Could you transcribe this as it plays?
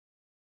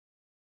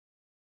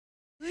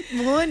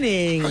Good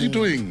morning. How are you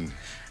doing?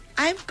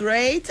 I'm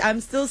great.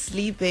 I'm still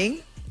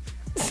sleeping.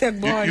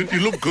 You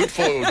look good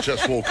for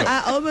just woke up.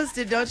 I almost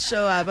did not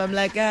show up. I'm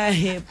like,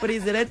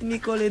 please let me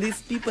call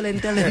these people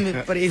and tell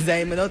them, please,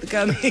 I'm not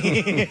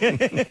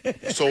coming.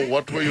 So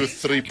what were your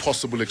 3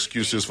 possible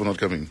excuses for not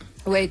coming?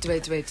 Wait.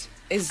 Because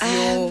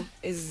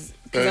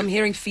I'm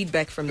hearing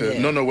feedback from there.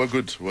 No, we're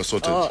good. We're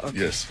sorted. Oh, okay.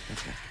 Yes.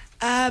 Okay.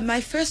 My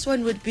first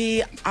one would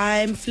be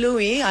I'm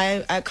fluey.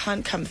 I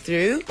can't come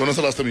through. When was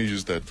the last time you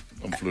used that?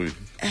 I'm fluid.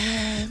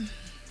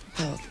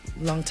 Well,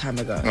 long time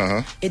ago.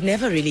 Uh-huh. It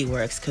never really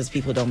works because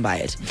people don't buy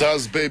it.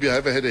 Does baby I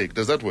have a headache?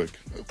 Does that work?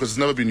 Because it's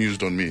never been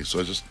used on me.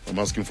 So I'm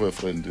asking for a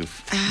friend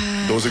if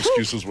those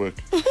excuses work.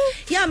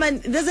 Yeah,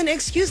 man, there's an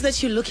excuse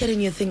that you look at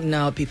and you think,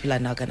 no, people are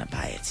not going to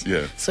buy it.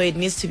 Yeah. So it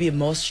needs to be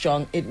more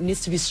strong. It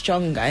needs to be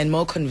stronger and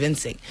more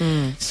convincing.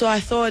 So I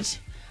thought,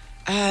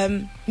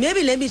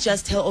 maybe let me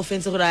just tell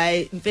offensive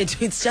that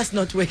it's just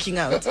not working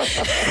out.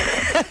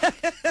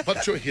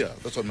 But you're here.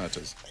 That's what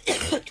matters.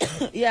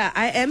 Yeah,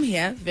 I am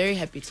here. Very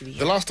happy to be here.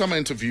 The last time I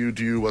interviewed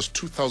you was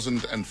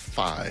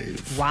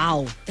 2005.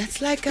 Wow. That's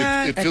like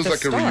It feels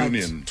like a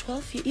reunion.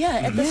 12 years.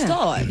 Yeah, at the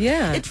start.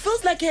 Yeah. It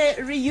feels like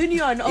a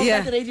reunion of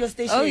that radio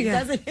station,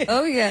 doesn't it?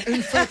 Oh, yeah.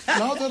 In fact,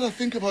 now that I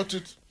think about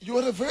it, you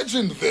were a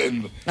virgin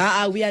then.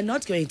 We are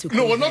not going to go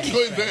No, we're there. not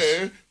going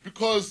there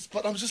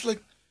but I'm just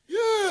like,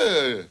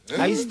 yeah.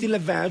 Are you still a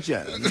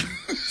virgin?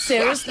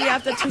 Seriously,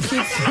 after 2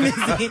 kids.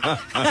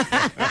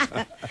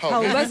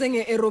 How was an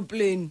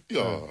aeroplane?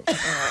 Yeah.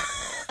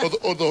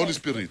 Or the Holy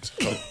Spirit.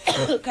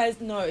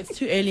 Guys, no, it's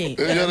too early.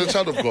 You're a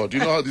child of God. You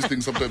know how these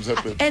things sometimes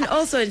happen. And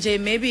also, Jay,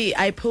 maybe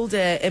I pulled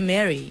a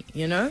Mary,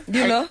 you know?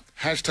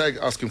 Hashtag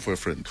asking for a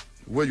friend.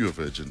 Were you a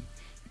virgin?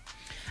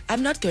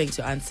 I'm not going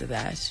to answer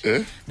that.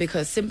 Eh?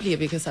 Because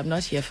I'm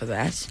not here for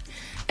that.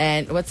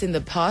 And what's in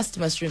the past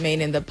must remain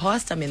in the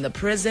past. I'm in the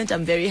present.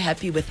 I'm very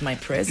happy with my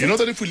present. You know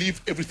that if we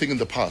leave everything in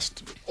the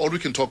past, all we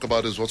can talk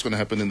about is what's going to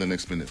happen in the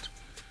next minute.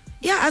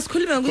 Yeah, as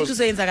cool going to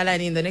say in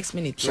the next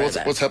minute. So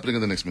what's happening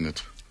in the next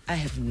minute? I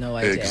have no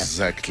idea.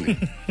 Exactly.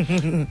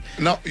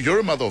 Now, you're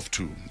a mother of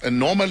 2. And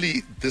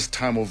normally this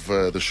time of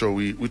the show,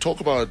 we talk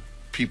about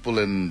people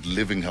and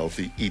living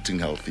healthy, eating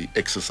healthy,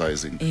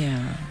 exercising.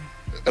 Yeah.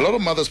 A lot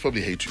of mothers probably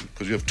hate you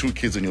because you have 2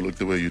 kids and you look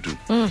the way you do.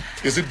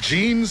 Is it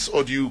genes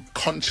or do you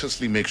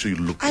consciously make sure you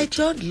look good? I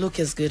don't look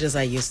as good as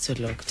I used to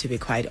look, to be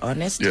quite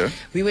honest. Yeah.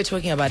 We were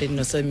talking about it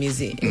in so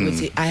music.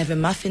 I have a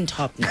muffin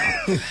top now.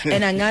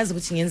 And I know what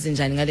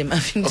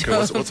muffin top. Okay,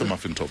 what's a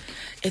muffin top?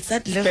 It's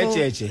that little...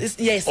 Spetcheche.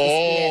 Yes.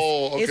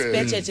 Oh, It's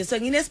okay. spetcheche. So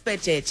in a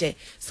spetcheche.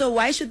 So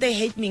why should they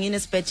hate me in a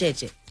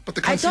spetcheche? But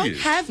they I can't see don't it.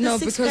 have the No,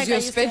 six because pack your I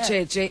used to have.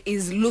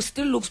 spetcheche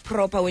still looks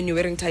proper when you're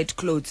wearing tight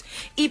clothes.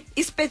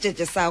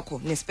 Ispetcheche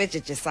sakho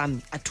nespetcheche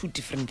sami are 2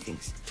 different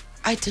things.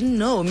 I didn't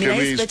know. Can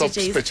we stop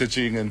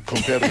spetching and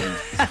comparing?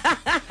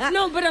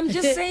 No, but I'm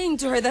just saying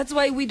to her, that's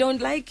why we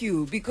don't like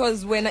you.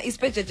 Because when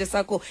ispetcheche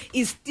sakho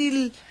is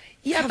still...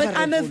 Yeah, but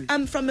coverable.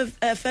 I'm from a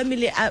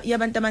family.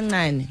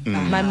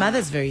 My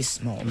mother's very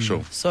small.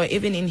 Sure. So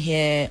even in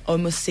her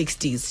almost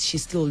 60s, she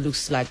still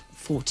looks like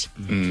 40.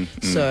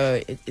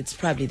 So it's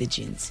probably the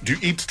genes. Do you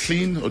eat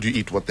clean or do you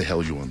eat what the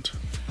hell you want?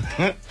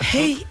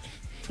 Hey,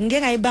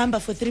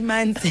 ngengayibamba for 3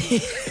 months.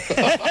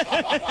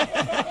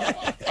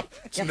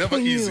 It's never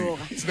easy.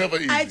 It's never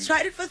easy. I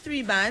tried it for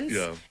 3 months,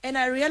 Yeah. and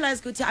I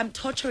realized, Guti, I'm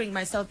torturing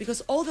myself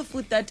because all the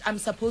food that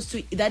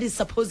that is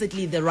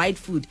supposedly the right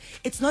food,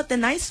 it's not the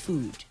nice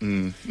food.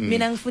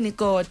 Mina ngifuna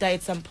ikota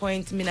at some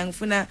point. Mina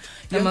ngifuna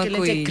yonke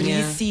lento Queen,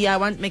 greasy. I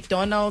want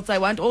McDonald's. I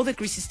want all the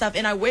greasy stuff,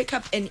 and I wake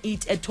up and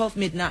eat at 12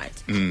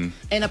 midnight.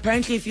 And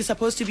apparently, if you're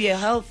supposed to be a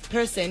health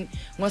person,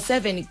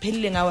 ngo-7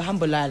 iphelile ngawe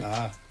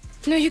hambolala.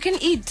 No, you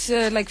can eat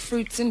like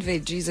fruits and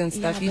veggies and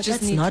stuff. Yeah, You but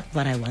just that's need... not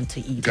what I want to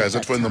eat. Guys,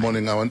 at at 4 in the time.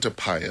 morning, I want a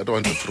pie. I don't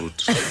want a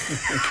fruit.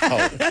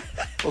 How?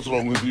 What's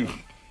wrong with you?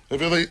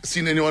 Have you ever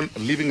seen anyone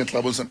leaving a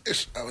club and saying,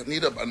 "Ish, I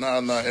need a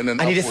banana and an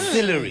I need a apple"?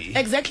 celery.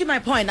 Exactly my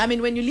point. I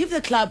mean, when you leave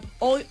the club,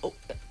 ufuna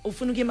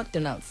ukuya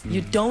McDonald's.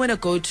 You don't want to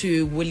go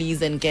to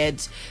Woolies and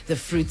get the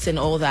fruits and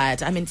all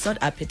that. I mean, it's not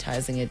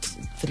appetizing at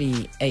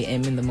 3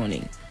 a.m. in the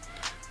morning.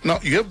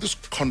 Now, you have this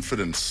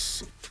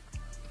confidence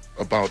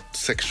about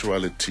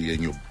sexuality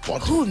and your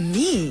body. Who,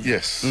 me?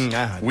 Yes.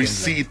 I We don't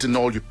see it in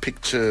all your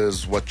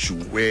pictures, what you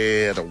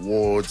wear at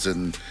awards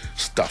and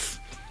stuff.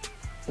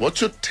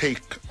 What's your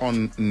take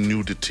on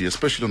nudity,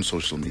 especially on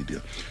social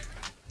media?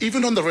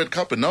 Even on the red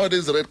carpet.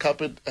 Nowadays, the red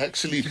carpet,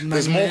 actually,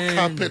 there's more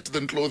carpet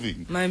than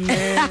clothing. My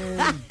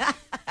man.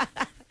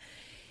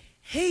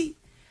 Hey,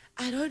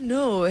 I don't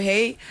know.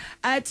 Hey,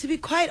 to be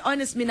quite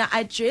honest, Mina,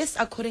 I dress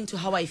according to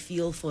how I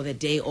feel for the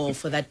day or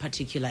for that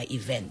particular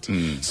event.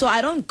 So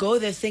I don't go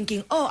there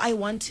thinking, oh, I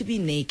want to be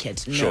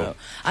naked. No. Sure.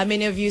 I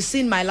mean, if you've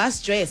seen my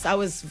last dress, I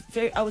was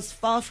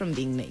far from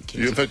being naked.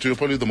 In fact, you're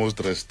probably the most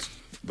dressed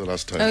the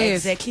last time. Oh,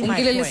 yes. Exactly my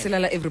Ungilele point.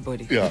 silala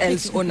everybody. Yeah.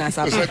 Else on us.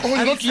 It's like, oh,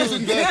 you're not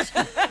using that.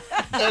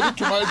 Add it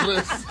to my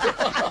dress.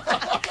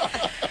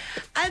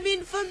 I'm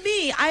mean, for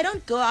me, I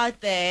don't go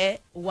out there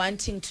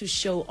wanting to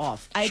show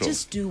off. I Sure.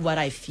 just do what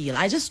I feel.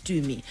 I just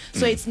do me.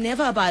 So it's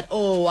never about,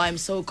 oh, I'm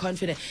so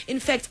confident. In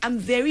fact, I'm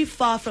very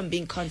far from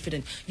being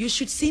confident. You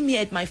should see me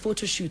at my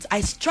photo shoots.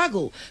 I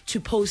struggle to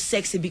pose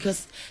sexy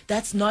because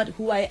that's not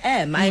who I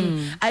am.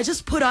 I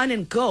just put on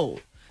and go.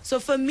 So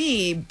for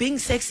me, being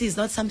sexy is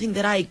not something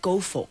that I go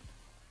for.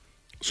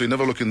 So you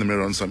never look in the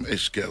mirror on some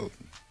ish girl,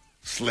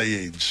 slay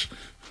age.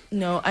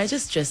 No, I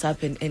just dress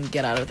up and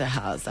get out of the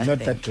house. I Not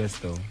think. that dress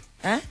though.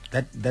 Huh?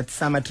 That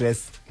summer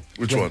dress.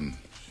 Which one?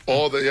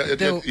 Oh,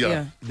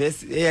 yeah.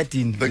 This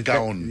 18. The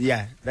gown.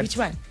 Which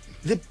one?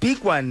 The big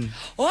one.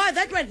 Oh,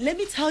 that one. Let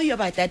me tell you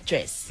about that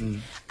dress.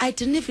 I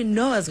didn't even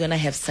know I was going to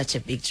have such a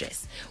big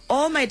dress.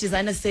 All my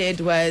designer said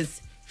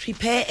was,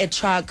 prepare a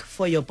truck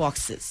for your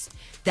boxes.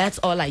 That's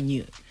all I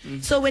knew.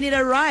 So when it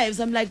arrives,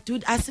 I'm like,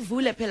 dude,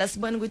 asivule phela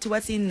sibone ukuthi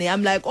what's in there.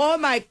 I'm like, oh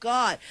my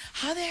God,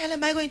 how the hell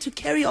am I going to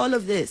carry all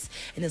of this?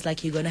 And it's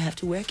like, you're going to have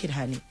to work it,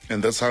 honey.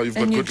 And that's how you've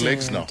got And you good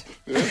legs did. now.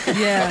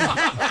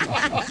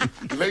 Yeah.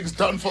 Legs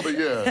done for the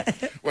year.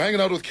 We're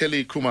hanging out with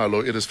Kelly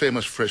Khumalo. It is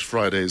Famous Fresh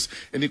Fridays.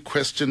 Any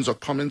questions or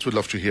comments? We'd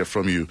love to hear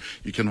from you.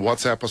 You can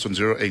WhatsApp us on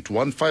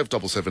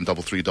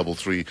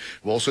 081-577-3333.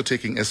 We're also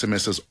taking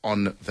SMSs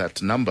on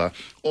that number,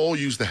 or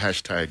use the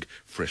hashtag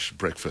Fresh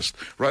Breakfast.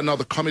 Right now,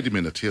 the Comedy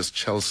Minute. Here's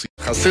Chelsea.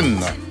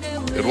 Hasinna.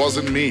 It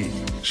wasn't me.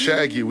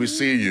 Shaggy, we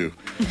see you.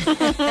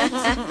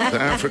 The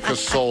Africa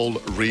Soul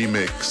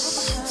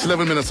remix. It's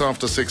 11 minutes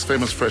after 6.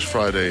 Famous Fresh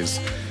Fridays.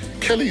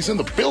 Kelly's in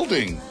the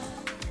building.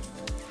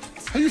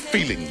 How are you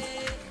feeling?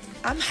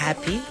 I'm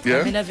happy. Yeah?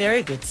 I'm in a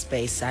very good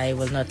space. I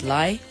will not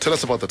lie. Tell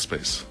us about that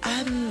space.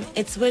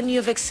 It's when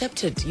you've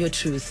accepted your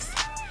truth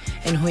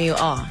and who you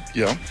are.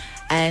 Yeah.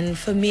 And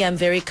for me, I'm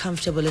very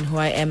comfortable in who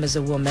I am as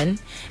a woman,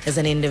 as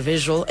an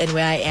individual, and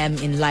where I am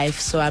in life.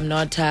 So I'm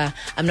not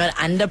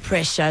under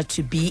pressure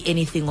to be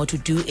anything or to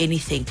do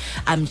anything.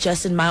 I'm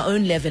just in my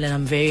own level, and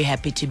I'm very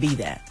happy to be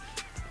there.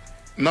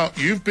 Now,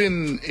 you've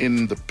been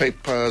in the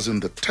papers,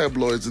 in the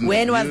tabloids, in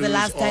When the was the news,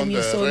 last time on you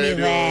the saw me radio.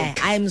 there?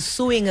 I'm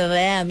suing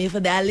them. If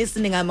they are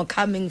listening, I'm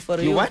coming for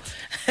you. what?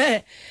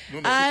 No,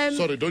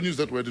 sorry, don't use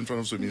that word in front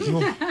of Sumi.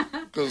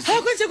 Because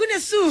How could you gonna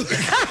sue?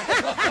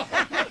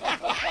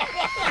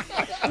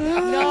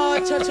 No,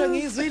 Chocho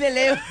ngizwile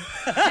leyo.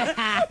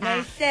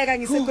 Nayihleka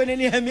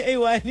ngisekhoneni yami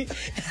A1.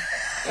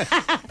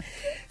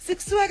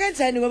 Sikusuka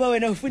kanjani ngoba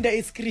wena ufunda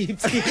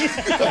iscript?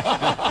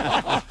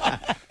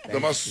 they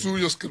must sue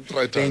your script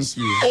writers. Thank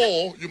you.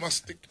 Or you must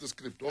stick to the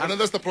script. And then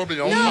that's the problem.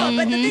 No,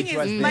 but the thing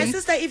is, my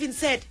sister even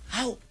said,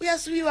 "How we are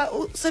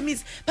so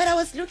miss." But I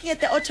was looking at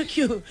the auto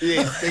cue.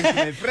 Yes, thank you,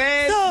 my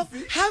friend. So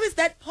how is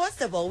that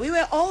possible? We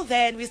were all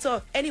there and we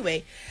saw.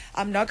 Anyway,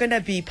 I'm not gonna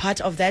be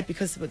part of that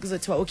because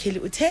it's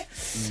okay,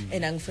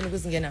 and I'm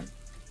gonna.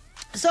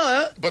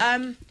 So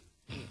But-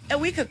 a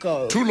week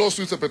ago. 2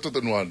 lawsuits are better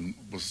than one.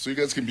 So you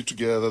guys can be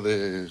together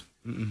there.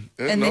 And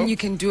then you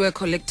can do a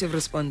collective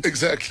response.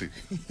 Exactly.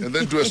 And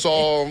then do a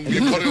song, you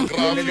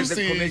choreograph, you the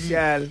sing.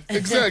 commercial.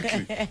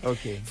 Exactly.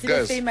 Okay.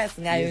 Guys. Famous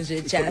ngayo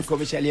nje, just.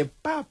 Commercial yeah,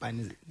 papa.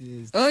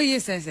 Oh,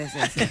 yes.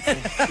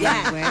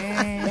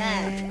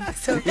 Yeah.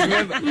 So We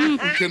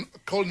can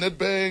call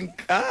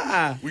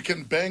NetBank. We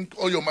can bank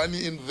all your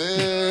money in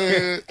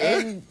there.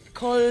 and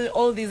call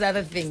all these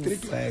other things.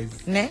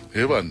 Streetwise. Ne?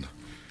 Hey, man.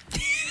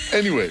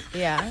 Anyway,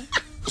 Yeah.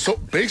 so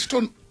based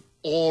on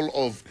all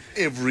of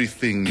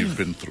everything you've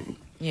been through,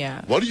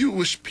 Yeah. what do you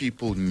wish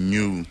people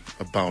knew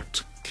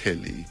about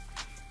Kelly?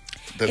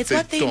 That It's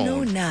what they don't?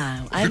 know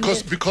now.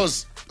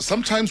 Because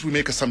sometimes we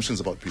make assumptions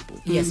about people.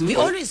 Yes, we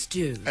always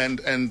do.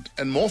 And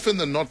more often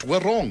than not, we're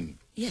wrong.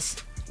 Yes.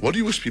 What do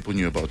you wish people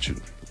knew about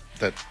you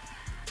that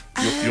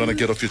you want to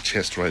get off your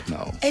chest right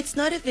now? It's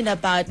not even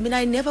about,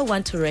 I never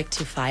want to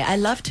rectify. I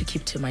love to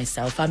keep to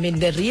myself.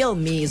 The real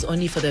me is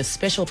only for the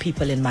special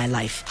people in my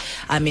life.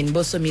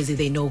 Bosomizi,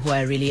 they know who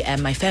I really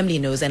am. My family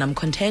knows, and I'm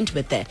content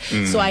with that.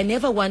 So I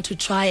never want to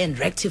try and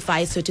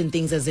rectify certain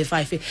things as if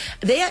I feel.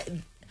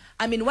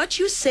 What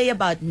you say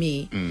about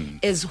me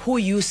is who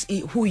you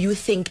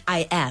think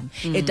I am.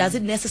 It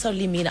doesn't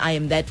necessarily mean I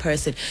am that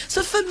person.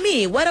 So for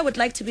me, what I would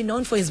like to be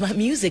known for is my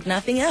music,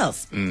 nothing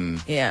else.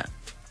 Yeah.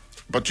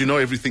 But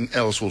everything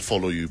else will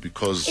follow you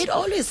because It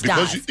always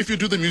because does. if you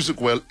do the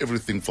music well,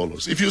 everything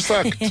follows. If you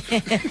suck,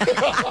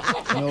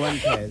 No one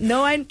cares.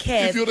 No one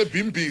cares. if you're a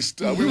beam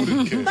beast, we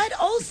wouldn't care. But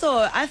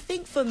also, I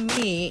think for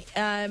me,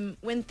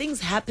 when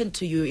things happen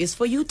to you, is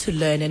for you to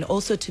learn and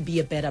also to be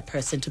a better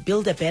person, to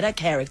build a better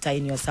character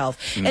in yourself,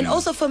 and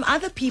also from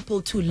other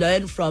people to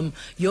learn from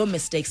your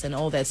mistakes and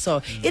all that.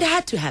 So it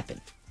had to happen.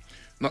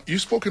 Now,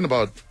 you've spoken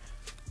about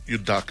your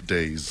dark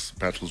days,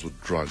 battles with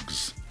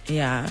drugs.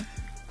 Yeah.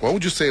 What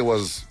would you say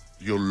was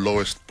your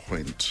lowest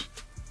point?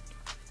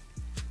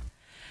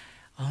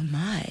 Oh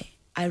my.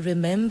 I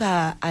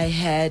remember I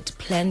had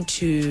planned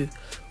to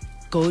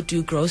go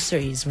do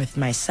groceries with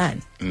my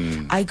son.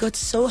 I got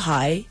so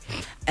high,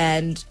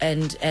 and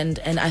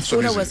I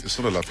thought I was. It's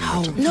not a laughing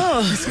matter. No.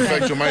 In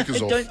fact, your mic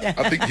is off. Don't-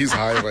 I think he's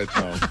high right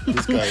now.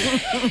 This guy.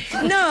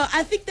 No,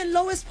 I think the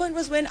lowest point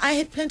was when I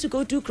had planned to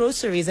go do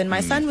groceries and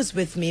my son was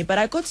with me, but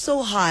I got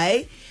so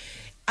high.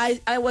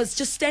 I was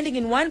just standing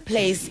in one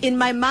place. In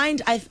my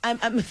mind,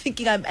 I'm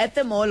thinking I'm at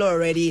the mall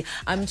already.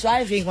 I'm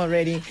driving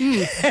already.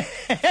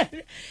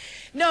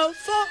 No,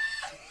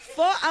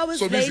 4 hours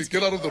So later. busy,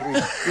 get out of the room.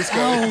 This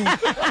guy.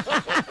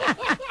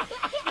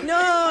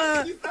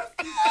 No.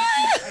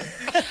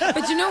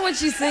 But you know what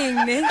she's saying,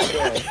 Nick?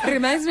 It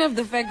reminds me of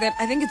the fact that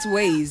I think it's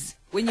Waze.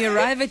 When you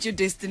arrive at your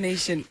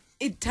destination,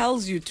 it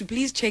tells you to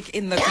please check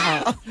in the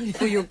car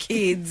for your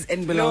kids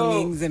and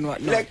belongings and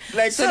whatnot.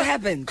 So it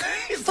happened.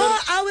 4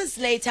 hours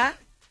later,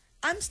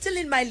 I'm still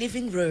in my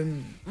living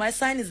room. My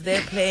son is there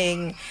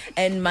playing,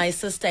 and my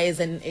sister is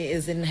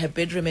in her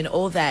bedroom and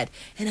all that.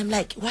 And I'm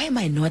like, why am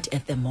I not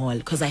at the mall?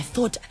 Because I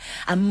thought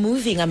I'm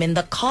moving, I'm in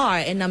the car,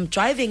 and I'm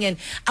driving, and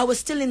I was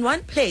still in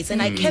one place.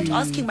 And I kept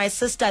asking my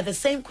sister the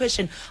same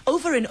question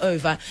over and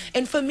over.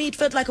 And for me, it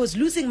felt like I was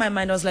losing my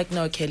mind. I was like,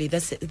 no, Kelly,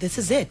 this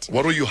is it.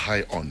 What were you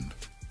high on?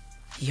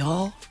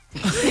 Y'all.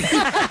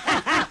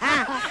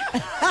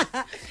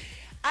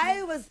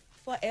 I was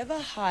forever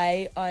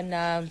high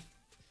on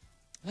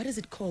what is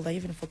it called? I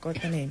even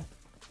forgot the name.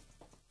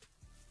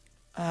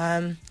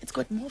 It's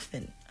got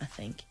morphine, I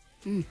think.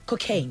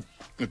 Cocaine.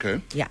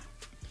 Okay. Yeah.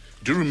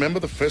 Do you remember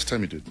the first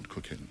time you did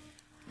cocaine?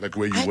 Like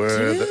where you I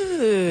were?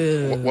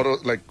 do.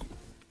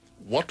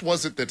 What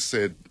was it that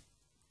said,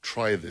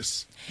 try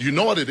this? You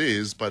know what it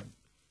is, but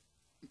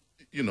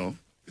you know,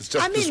 it's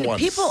just this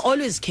once. People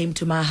always came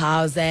to my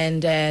house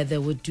and they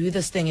would do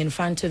this thing in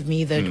front of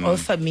me. They'd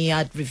offer me,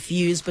 I'd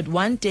refuse. But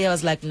one day I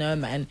was like, no,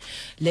 man,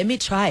 let me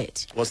try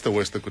it. What's the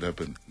worst that could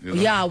happen? You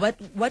know? Yeah,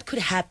 what could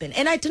happen?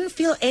 And I didn't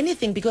feel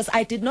anything because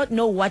I did not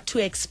know what to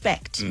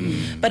expect.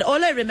 But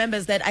all I remember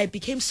is that I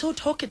became so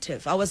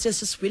talkative. I was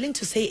just willing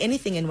to say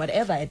anything and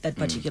whatever at that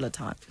particular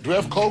time. Do we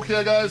have coke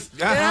here, guys?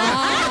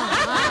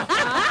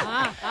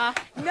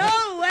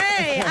 No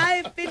way!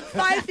 I've been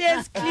 5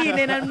 years clean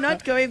and I'm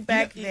not going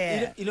back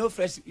there. You know,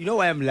 Fresh, you know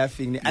why I'm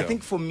laughing? I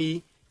think for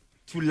me,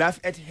 to laugh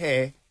at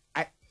her,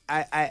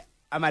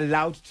 I'm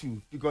allowed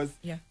to because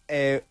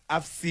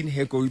I've seen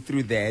her go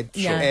through that.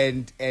 Yeah.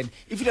 And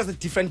if it was a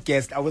different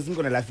guest, I wasn't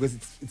going to laugh because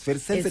it's very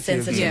sensitive.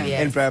 sensitive, and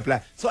yes. blah, blah,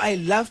 blah. So I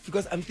laughed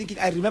because I'm thinking,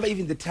 I remember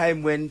even the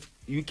time when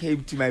you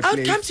came to my I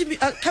would place.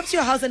 come to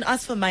your house and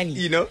ask for money.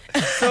 You know?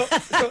 So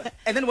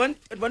and then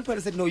at one point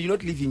I said, no, you're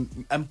not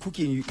leaving. I'm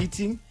cooking, you're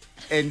eating.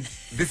 And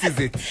this is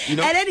it, you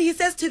know. And then he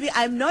says to me,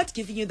 "I'm not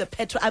giving you the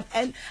petrol.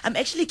 I'm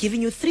actually giving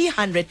you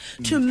 300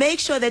 to make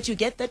sure that you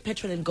get that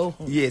petrol and go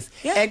home." Yes,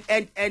 Yeah.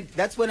 and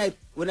that's when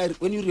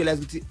you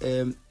realize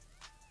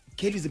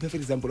Kelly is a perfect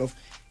example of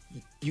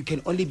you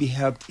can only be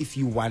helped if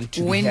you want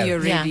to. When be helped. you're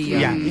ready.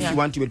 Yeah. Yeah, if you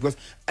want to be, because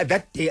at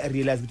that day I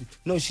realized,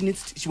 no, she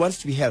wants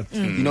to be helped.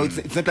 You know,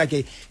 it's not like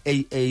a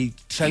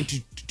trying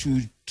to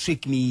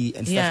trick me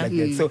and stuff like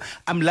that. So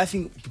I'm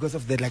laughing because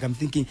of that. Like I'm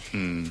thinking,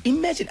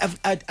 imagine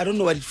I don't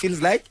know what it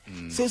feels like.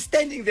 So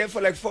standing there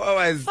for like 4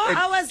 hours. 4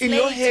 hours in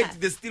your later. head,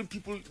 there's still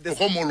people.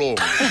 Khumalo.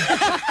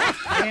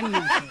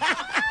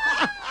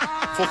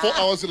 For 4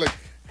 hours, you're like,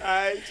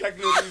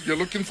 you're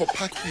looking for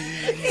parking.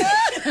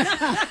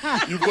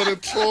 You've got a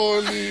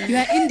trolley. You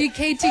are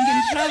indicating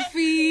in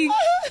traffic.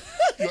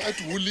 You're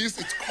at Woolies.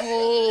 It's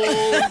cold.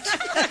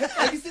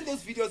 Have you seen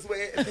those videos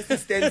where a person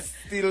stands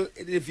still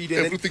in the video?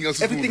 and Everything else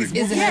is everything's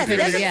moving. moving? Yeah, happening,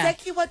 that's yeah.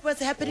 exactly what was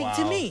happening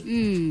to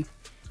me.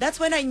 That's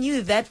when I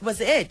knew that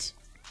was it.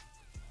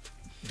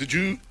 Did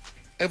you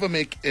ever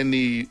make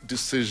any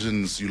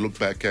decisions you look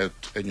back at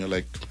and you're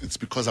like, it's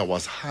because I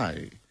was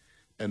high,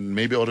 and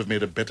maybe I would have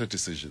made a better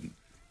decision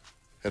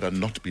had I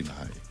not been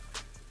high?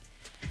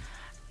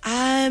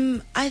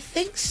 I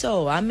think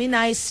so. I mean,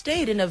 I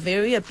stayed in a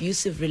very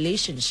abusive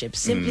relationship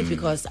simply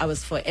because I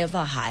was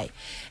forever high.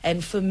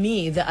 And for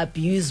me, the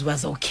abuse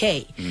was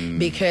okay.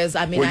 Because,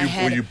 I mean, Were I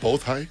had... you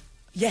both high?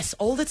 Yes,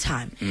 all the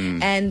time.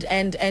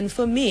 And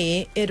for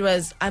me, it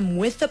was, I'm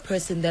with the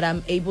person that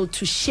I'm able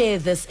to share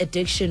this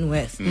addiction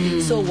with.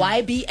 So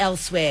why be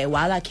elsewhere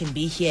while I can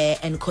be here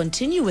and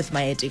continue with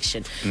my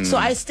addiction? So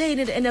I stayed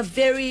in a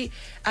very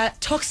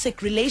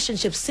toxic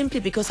relationship simply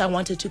because I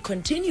wanted to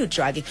continue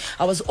drugging.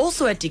 I was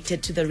also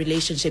addicted to the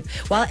relationship.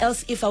 While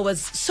else, if I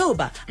was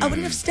sober, I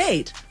wouldn't have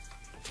stayed.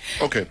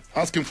 Okay,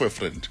 asking for a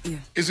friend. Yeah.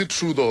 Is it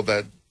true, though,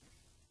 that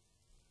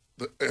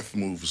the F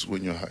moves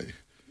when you're high?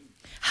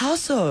 How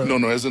so?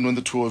 No, as in when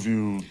the two of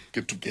you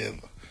get together.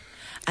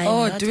 I'm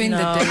not- doing the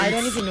no, dance. I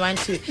don't even want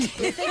to.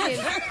 The thing is,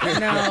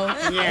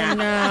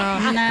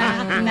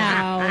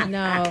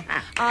 no.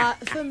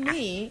 For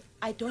me,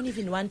 I don't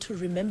even want to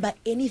remember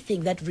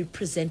anything that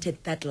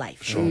represented that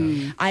life.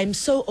 Sure. I'm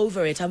so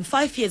over it. I'm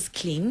 5 years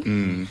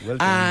clean. Well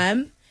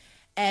done.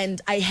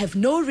 And I have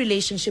no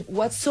relationship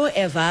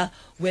whatsoever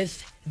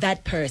with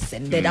that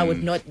person that I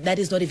would not, that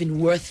is not even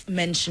worth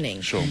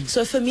mentioning. Sure.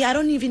 So for me, I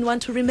don't even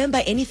want to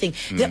remember anything.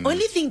 The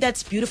only thing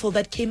that's beautiful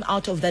that came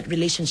out of that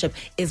relationship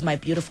is my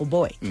beautiful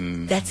boy.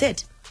 That's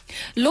it.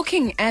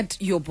 Looking at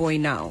your boy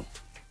now,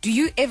 do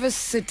you ever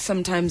sit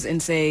sometimes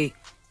and say,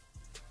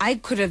 I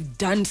could have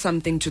done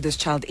something to this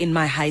child in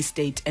my high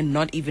state and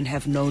not even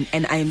have known,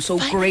 and I am so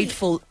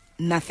grateful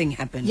nothing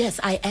happened? Yes,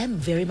 I am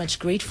very much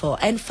grateful.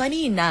 And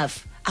funny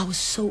enough, I was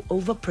so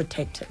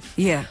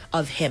overprotective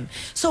of him.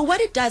 So what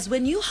it does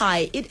when you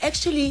hide, it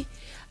actually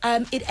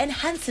it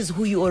enhances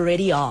who you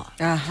already are.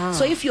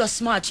 So if you are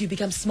smart, you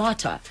become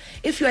smarter.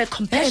 If you are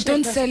compassionate,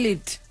 don't sell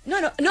it.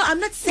 No, I'm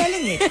not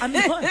selling it. I'm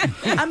not.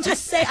 I'm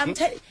just saying.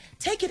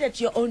 Take it at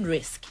your own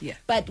risk. Yeah.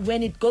 But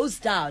when it goes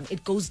down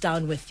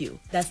with you.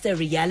 That's the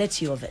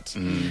reality of it.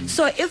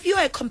 So if you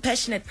are a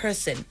compassionate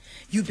person,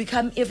 you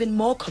become even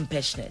more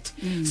compassionate.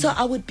 So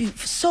I would be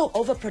so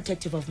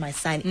overprotective of my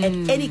son.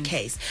 In any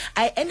case,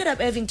 I ended up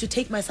having to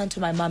take my son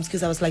to my mom's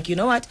because I was like, you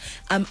know what?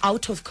 I'm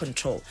out of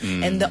control.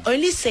 And the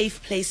only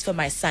safe place for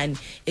my son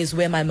is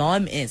where my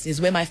mom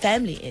is where my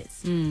family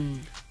is.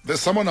 There's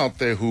someone out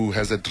there who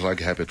has a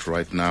drug habit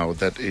right now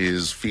that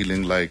is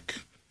feeling like,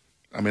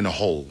 I'm in a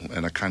hole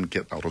and I can't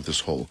get out of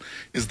this hole.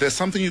 Is there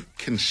something you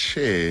can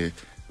share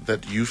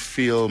that you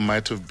feel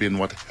might have been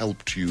what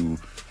helped you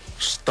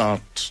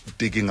start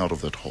digging out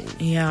of that hole?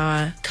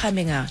 Yeah,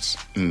 coming out.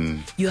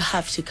 You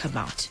have to come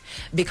out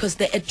because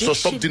the addiction. So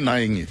stop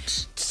denying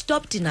it.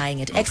 Stop denying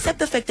it. Accept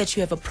the fact that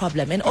you have a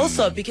problem, and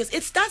also because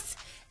it starts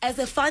as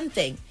a fun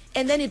thing,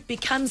 and then it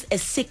becomes a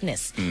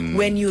sickness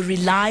when you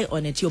rely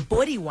on it. Your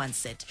body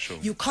wants it. Sure.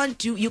 You become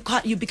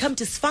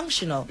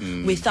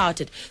dysfunctional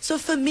without it. So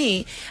for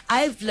me,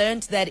 I've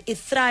learned that it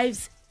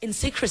thrives in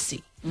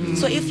secrecy.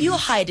 So if you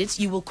hide it,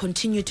 you will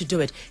continue to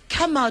do it.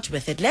 Come out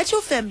with it. Let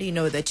your family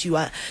know that you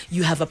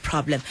have a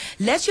problem.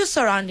 Let your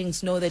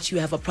surroundings know that you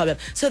have a problem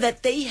so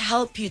that they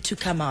help you to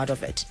come out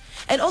of it.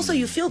 And also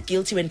you feel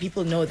guilty when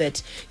people know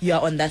that you are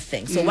on that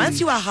thing. So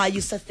once you are high,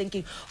 you start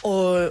thinking,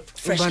 oh,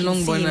 fresh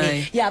can see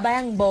me. Yeah,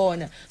 bayang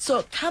bona.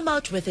 So come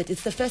out with it.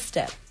 It's the first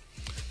step.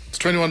 It's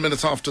 21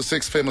 minutes after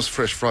 6, famous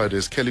Fresh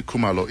Fridays. Kelly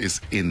Khumalo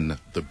is in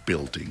the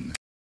building.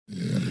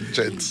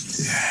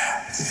 Gents.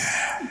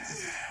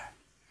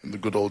 In the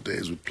good old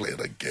days, we'd play it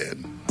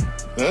again.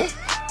 Huh?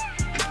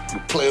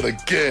 We'd play it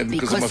again.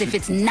 Because if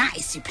it's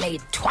nice, you play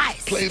it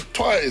twice. Play it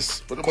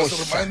twice. But I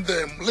must remind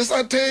them,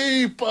 listen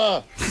tape.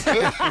 You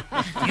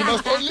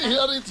must only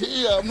hear it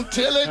here. I'm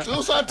telling you,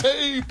 listen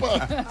tape.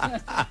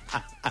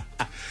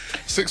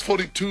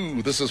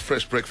 6:42. This is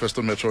Fresh Breakfast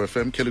on Metro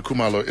FM. Kelly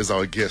Khumalo is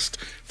our guest.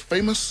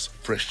 Famous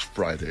Fresh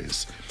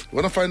Fridays. We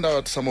want to find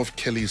out some of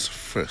Kelly's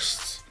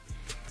firsts.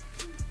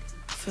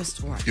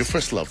 First what? Your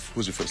first love.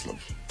 Who's your first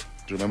love?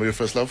 Do you remember your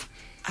first love?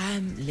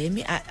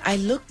 I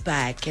look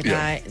back and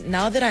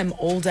now that I'm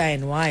older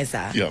and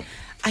wiser,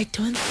 I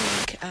don't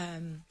think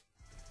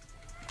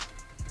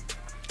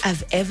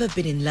I've ever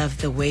been in love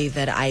the way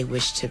that I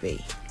wish to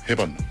be.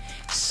 Heban.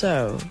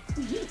 So,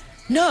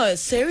 no,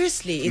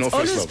 seriously, it's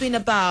always been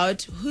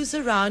about who's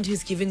around,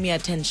 who's giving me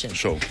attention.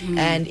 Sure.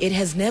 And it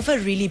has never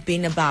really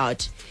been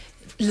about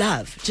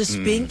love, just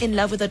being in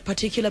love with that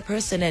particular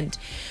person. And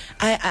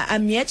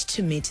I'm yet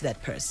to meet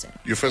that person.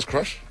 Your first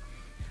crush?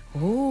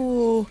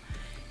 Oh,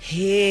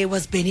 he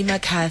was Benny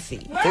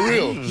McCarthy. For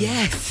real?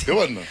 Yes. I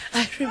remember.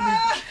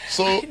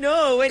 So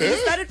no, when he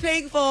started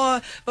playing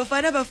for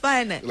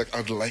Bafana. Like,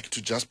 I'd like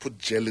to just put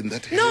gel in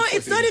that hair. No,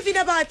 it's not even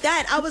about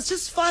that. I was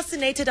just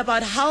fascinated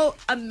about how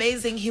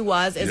amazing he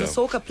was as a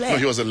soccer player. No,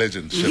 he was a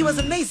legend. He was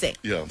amazing.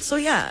 Yeah. So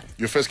yeah.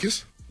 Your first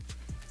kiss?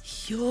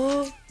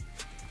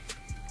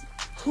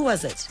 Who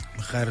was it?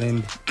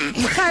 Mkharim.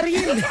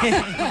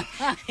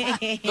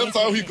 That's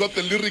how he got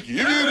the lyric.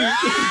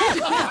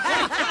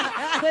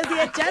 Because he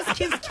had just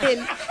kissed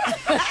Kelly.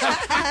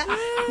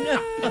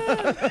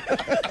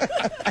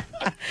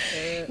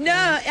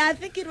 No, I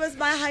think it was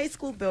my high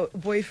school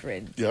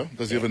boyfriend. Yeah?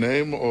 Does he have a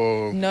name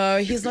or? No,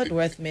 he's not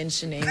worth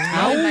mentioning.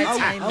 Not in my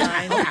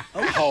timeline.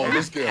 How?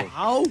 This girl.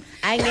 How?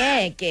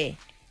 Angeke.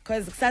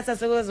 Because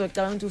Kusasa was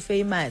going to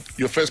famous.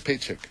 Your first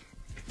paycheck.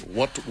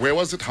 Where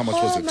was it? How much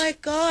was it? Oh my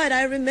God,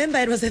 I remember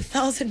it was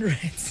 1,000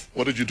 rands.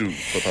 What did you do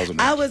for 1,000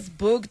 rands? I was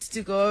booked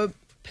to go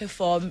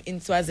perform in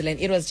Swaziland.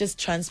 It was just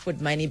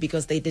transport money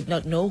because they did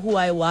not know who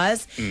I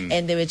was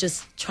and they were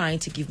just trying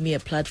to give me a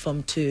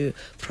platform to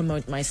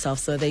promote myself.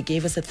 So they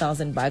gave us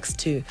 $1,000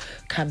 to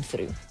come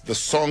through. The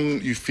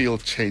song you feel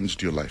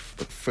changed your life.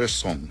 The first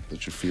song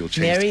that you feel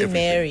changed everything.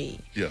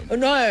 Mary. Yeah. Oh,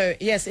 no,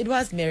 yes, it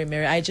was Mary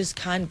Mary. I just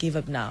can't give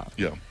up now.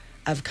 Yeah.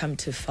 I've come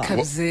too far.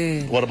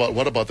 What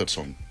about that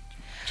song?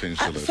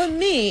 For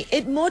me,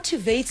 it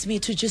motivates me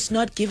to just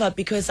not give up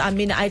because, I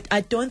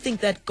don't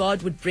think that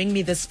God would bring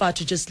me this far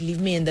to just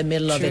leave me in the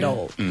middle of it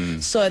all.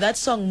 So that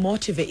song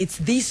motivates. It's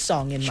the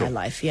song in my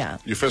life, yeah.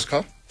 Your first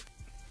car?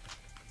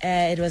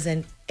 It was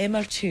an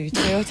MR2,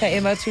 Toyota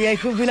MR2.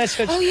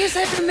 Oh, yes,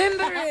 I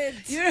remember it.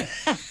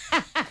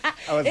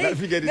 I was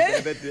laughing at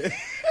it that day.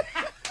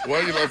 Why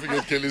are you laughing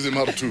at Kelly's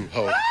MR2?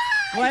 How?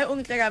 Why?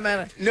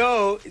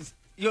 No,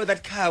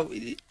 that cow,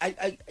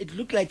 it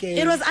looked like a...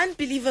 It was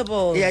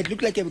unbelievable. Yeah, it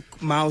looked like a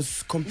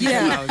mouse, computer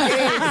Yeah. mouse.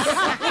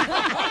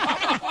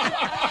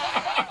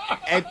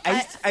 And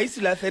I used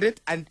to laugh at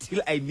it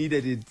until I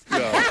needed it.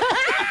 Yeah.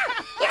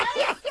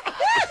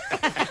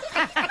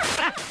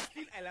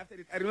 I laughed at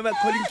it. I remember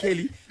calling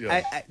Kelly.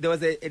 Yeah. There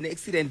was an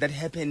accident that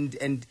happened,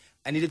 and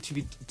I needed to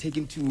be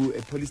taken to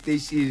a police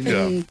station.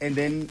 Yeah. And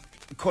then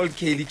called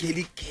Kelly.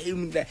 Kelly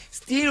came there.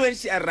 Still, when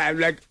she arrived,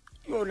 like,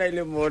 "Oh,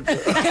 Naile moto."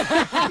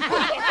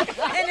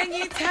 And then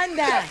you turned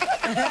that.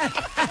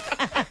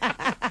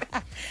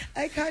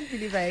 I can't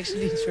believe I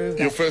actually drove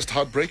Your that. first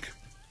heartbreak?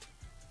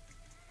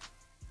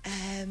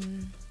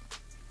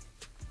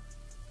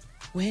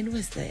 When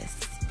was this?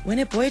 When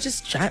a boy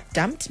just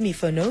dumped me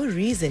for no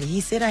reason.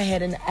 He said I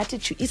had an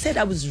attitude. He said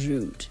I was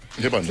rude.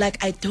 Yeah, but-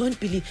 Like, I don't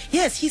believe.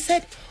 Yes, he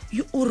said,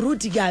 you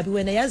urude gabi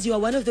when I asked you are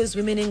one of those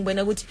women in when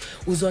I would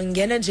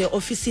uzongena nje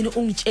office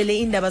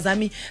ungitshele indaba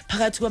zami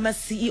phakathi kwama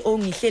CEO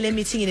ngihlele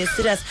meeting in a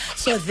serious,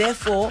 so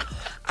therefore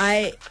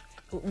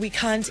we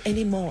can't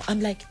anymore. I'm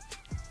like,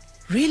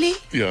 really?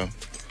 Yeah.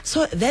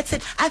 So that's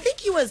it. I think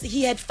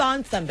he had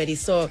found somebody,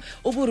 so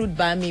uburud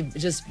bami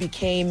just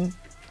became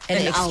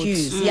an out.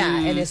 excuse. Yeah,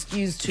 an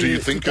excuse to Do you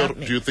think to dump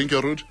me.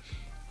 you're rude?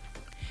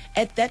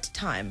 At that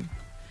time,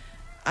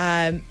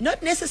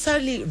 not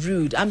necessarily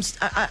rude. I'm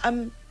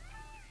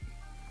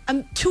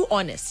too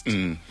honest.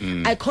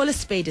 I call a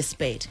spade a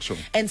spade. Sure.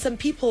 And some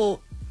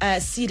people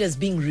see it as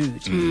being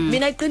rude.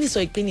 Mina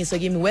iqiniso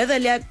kimi, whether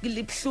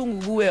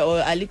libuhlungu kuwe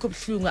or alikho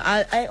buhlungu,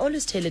 I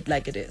always tell it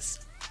like it is.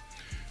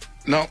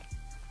 Now,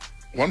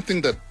 one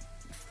thing that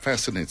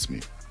fascinates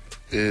me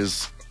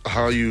is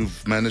how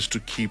you've managed to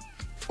keep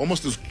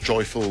almost this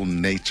joyful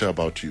nature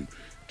about you,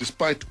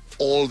 despite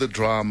all the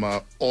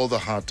drama, all the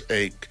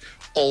heartache,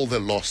 all the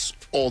loss,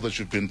 all that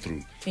you've been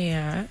through.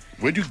 Yeah.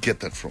 Where do you get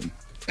that from?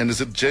 And is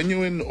it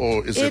genuine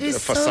or is it a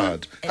is so-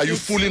 facade? Are you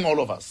it's- fooling all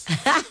of us?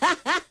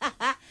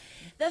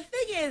 The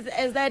thing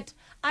is that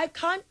I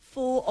can't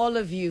fool all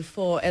of you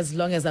for as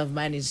long as I've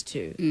managed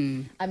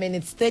to. I mean,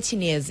 it's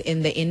 13 years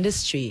in the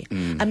industry.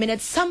 I mean,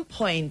 at some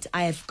point,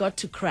 I have got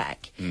to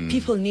crack.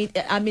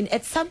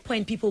 At some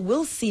point, people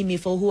will see me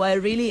for who I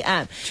really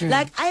am.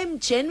 Like, I'm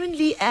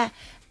genuinely a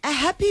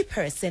happy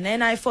person,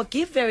 and I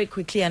forgive very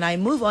quickly and I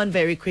move on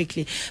very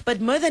quickly. But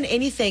more than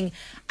anything,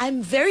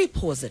 I'm very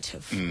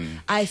positive.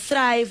 I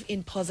thrive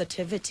in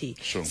positivity.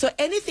 Sure. So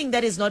anything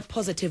that is not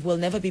positive will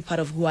never be part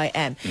of who I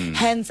am.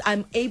 Hence,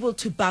 I'm able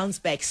to bounce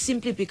back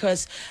simply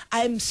because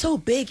I'm so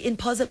big in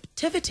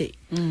positivity.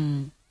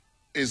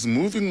 Is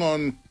moving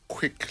on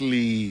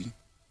quickly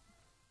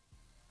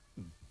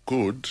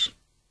good?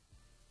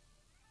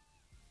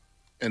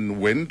 And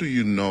when do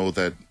you know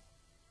that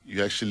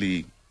you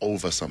actually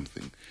over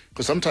something?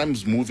 Because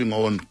sometimes moving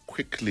on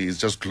quickly is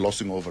just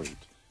glossing over it.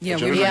 Yeah,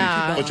 but you we haven't,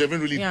 Yeah. really, but you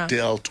haven't really Yeah.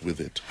 dealt with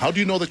it. How do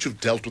you know that you've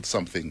dealt with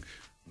something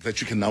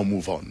that you can now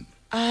move on?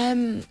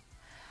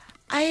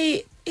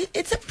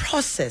 It's a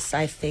process,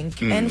 I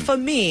think. And for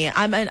me,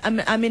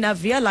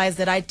 I've realized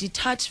that I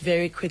detach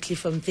very quickly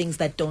from things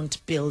that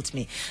don't build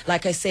me.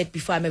 Like I said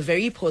before, I'm a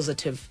very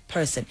positive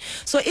person.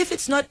 So if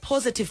it's not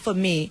positive for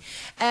me,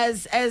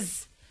 as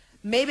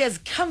maybe as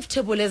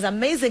comfortable, as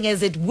amazing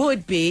as it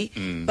would be,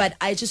 but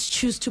I just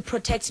choose to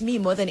protect me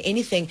more than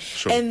anything.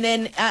 Sure. And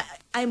then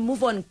I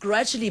move on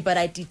gradually, but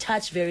I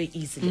detach very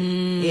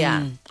easily.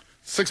 Yeah.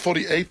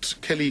 6:48,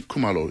 Kelly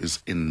Khumalo is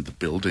in the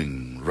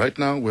building. Right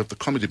now, we have the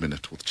Comedy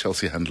Minute with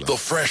Chelsea Handler. The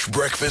Fresh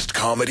Breakfast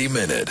Comedy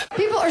Minute.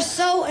 People are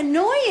so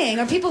annoying.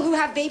 Or people who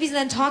have babies and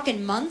then talk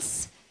in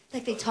months.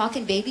 Like they talk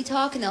in baby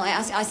talk, and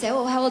I say,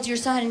 "Oh, how old's your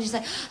son?" And she's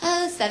like,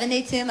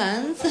 72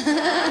 months.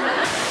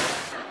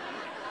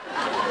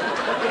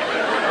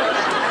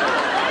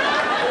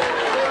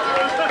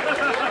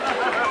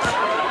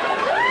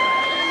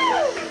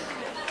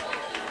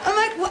 I'm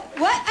like, what?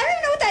 I don't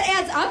even know what that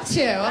adds up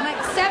to. I'm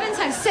like, 7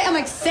 times 6. I'm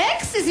like,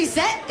 6? Is he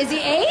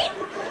 8?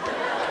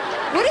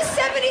 What is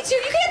 72?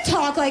 You can't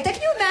talk like that.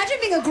 Can you imagine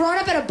being a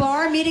grown-up at a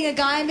bar, meeting a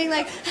guy and being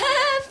like,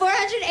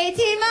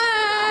 418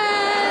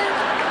 months.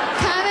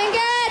 Come and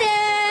get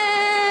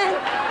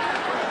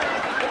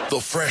it. The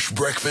Fresh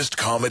Breakfast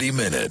Comedy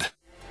Minute.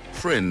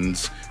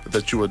 Friends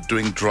that you were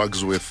doing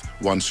drugs with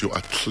once you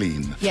are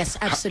clean. Yes,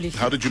 absolutely.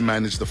 How did you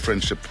manage the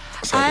friendship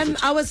side of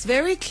it? I was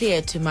very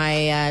clear to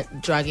my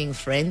drugging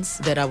friends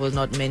that I will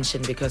not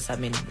mention because,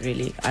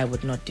 really, I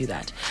would not do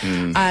that.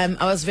 I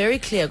was very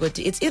clear.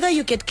 It's either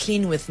you get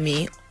clean with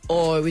me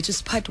or we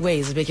just part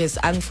ways because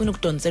at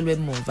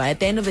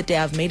the end of the day,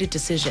 I've made a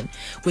decision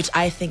which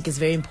I think is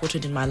very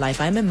important in my life.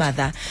 I'm a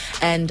mother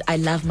and I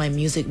love my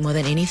music more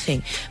than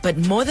anything. But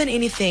more than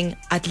anything,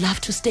 I'd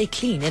love to stay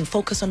clean and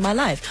focus on my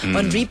life,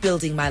 on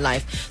rebuilding my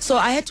life. So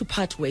I had to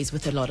part ways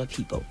with a lot of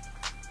people.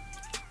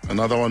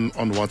 Another one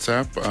on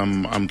WhatsApp.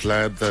 I'm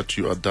glad that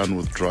you are done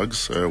with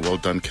drugs. Well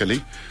done,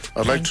 Kelly.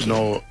 I'd like to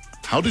know,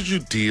 how did you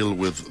deal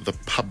with the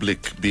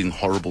public being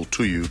horrible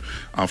to you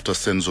after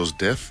Senzo's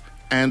death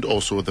and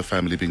also the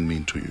family being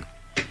mean to you?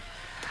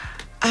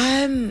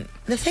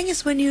 The thing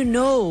is, when you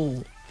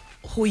know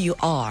who you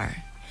are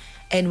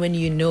and when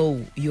you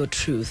know your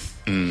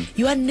truth,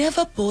 you are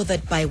never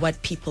bothered by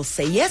what people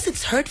say. Yes,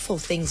 it's hurtful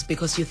things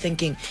because you're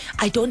thinking,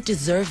 I don't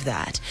deserve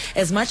that.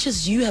 As much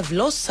as you have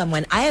lost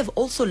someone, I have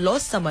also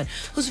lost someone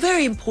who's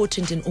very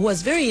important and who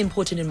was very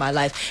important in my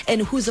life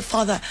and who's a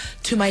father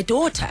to my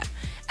daughter.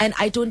 And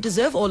I don't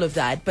deserve all of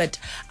that. But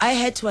I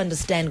had to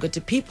understand that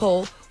the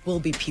people will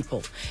be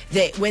people.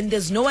 When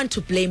there's no one to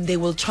blame, they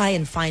will try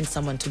and find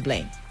someone to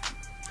blame.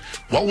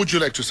 What would you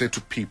like to say to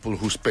people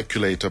who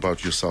speculate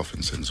about yourself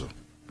and Senzo?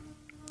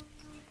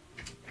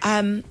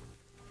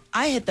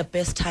 I had the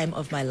best time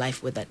of my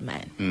life with that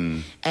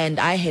man. And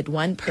I had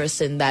one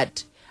person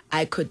that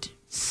I could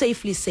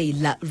safely say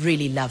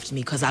really loved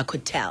me, because I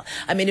could tell.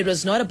 I mean, it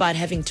was not about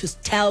having to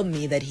tell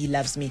me that he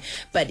loves me,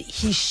 but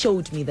he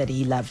showed me that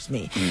he loves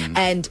me.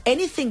 And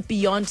anything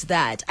beyond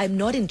that, I'm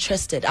not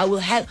interested. I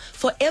will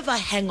forever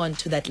hang on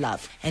to that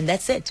love. And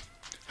that's it.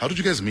 How did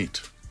you guys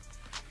meet?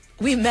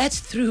 We met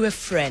through a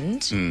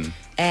friend.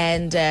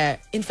 And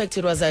in fact,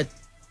 it was a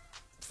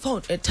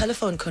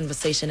telephone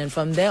conversation, and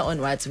from there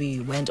onwards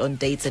we went on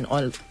dates and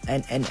all,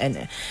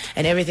 and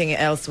everything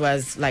else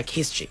was like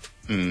history.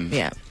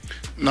 Yeah.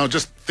 Now,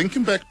 just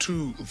thinking back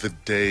to the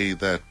day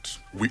that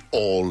we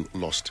all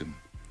lost him,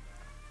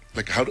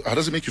 like how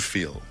does it make you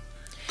feel?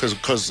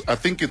 Because I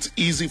think it's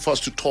easy for us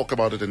to talk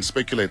about it and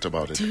speculate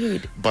about it.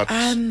 Dude, but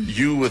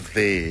you were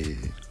there.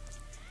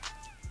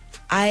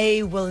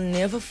 I will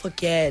never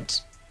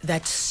forget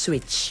that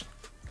switch.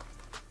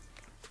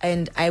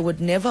 And I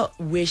would never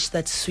wish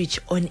that switch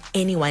on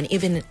anyone,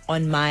 even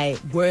on my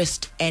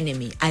worst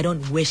enemy. I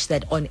don't wish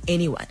that on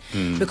anyone.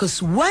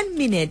 Because 1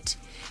 minute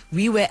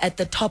we were at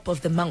the top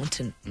of the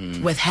mountain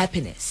with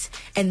happiness.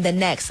 And the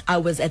next I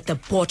was at the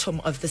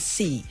bottom of the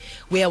sea,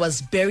 where I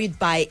was buried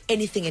by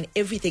anything and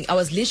everything. I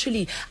was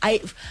literally, I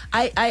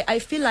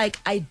feel like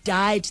I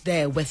died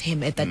there with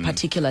him at that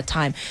particular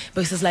time.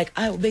 Because it's like,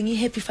 I was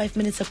happy 5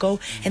 minutes ago.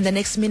 And the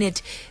next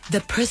minute,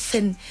 the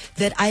person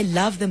that I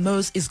love the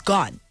most is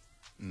gone.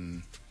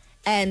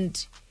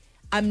 And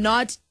I'm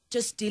not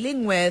just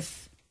dealing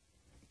with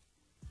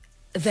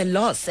the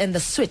loss and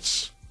the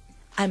switch.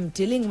 I'm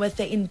dealing with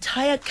the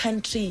entire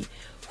country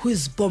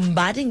who's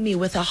bombarding me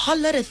with a whole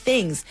lot of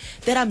things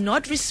that I'm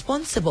not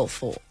responsible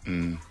for.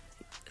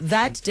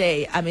 That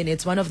day, I mean,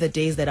 it's one of the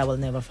days that I will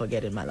never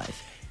forget in my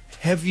life.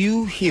 Have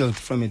you healed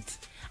from it?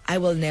 I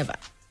will never.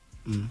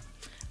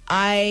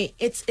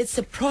 It's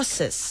a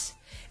process.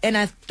 And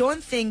I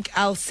don't think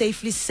I'll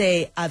safely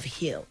say I've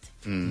healed.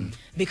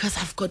 Because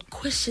I've got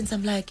questions.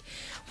 I'm like,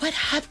 what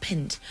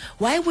happened?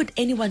 Why would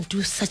anyone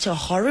do such a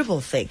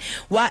horrible thing?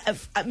 Why?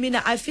 I mean,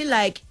 I feel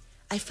like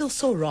I feel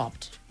so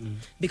robbed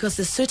because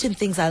there's certain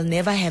things I'll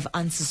never have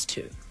answers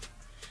to.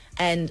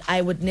 And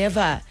I would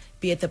never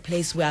be at the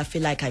place where I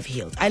feel like I've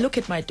healed. I look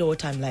at my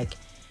daughter, I'm like,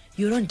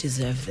 you don't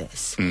deserve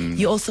this.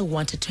 You also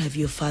wanted to have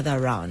your father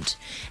around.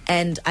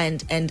 And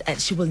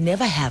she will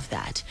never have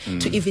that.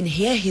 To even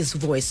hear his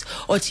voice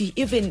or to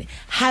even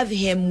have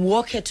him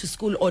walk her to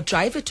school or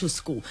drive her to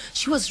school.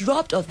 She was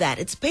robbed of that.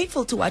 It's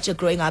painful to watch her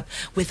growing up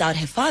without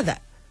her father.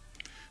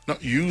 Now,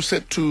 you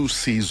said to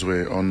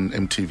Sizwe on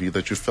MTV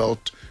that you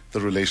felt the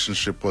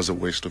relationship was a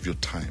waste of your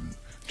time.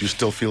 Do you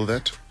still feel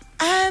that?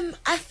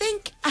 I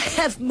think I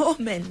have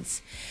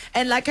moments.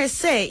 And like I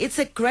say, it's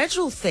a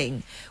gradual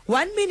thing.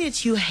 1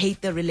 minute you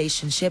hate the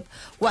relationship.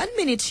 1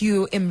 minute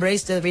you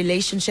embrace the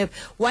relationship.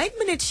 1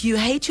 minute you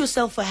hate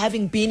yourself for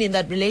having been in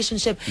that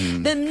relationship.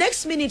 The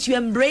next minute you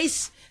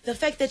embrace the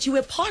fact that you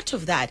were part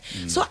of that.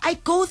 So I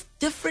go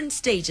different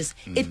stages.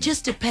 It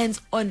just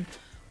depends on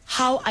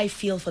how I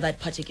feel for that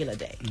particular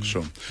day.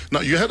 Sure.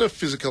 Now, you had a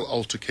physical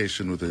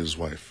altercation with his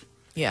wife.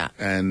 Yeah.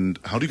 And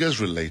how do you guys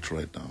relate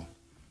right now?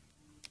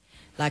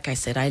 Like I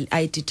said,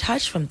 I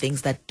detach from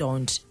things that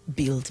don't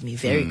build me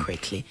very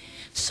quickly.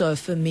 So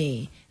for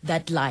me,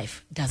 that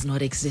life does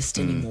not exist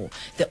anymore.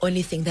 The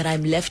only thing that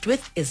I'm left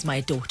with is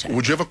my daughter.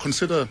 Would you ever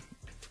consider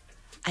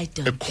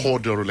a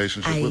cordial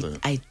relationship with her?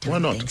 I don't Why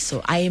not? think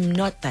so. I am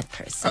not that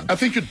person. I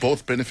think you'd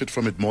both benefit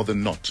from it more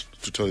than not,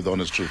 to tell you the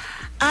honest truth.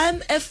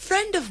 A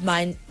friend of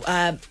mine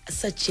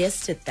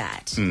suggested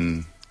that.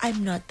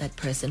 I'm not that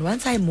person.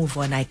 Once I move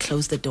on, I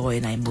close the door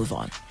and I move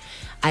on.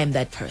 I'm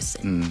that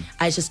person.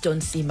 I just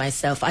don't see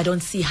myself. I don't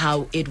see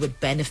how it would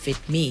benefit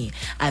me.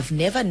 I've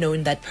never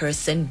known that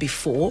person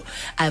before.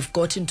 I've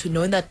gotten to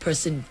know that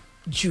person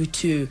due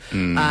to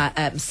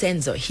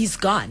Senzo. He's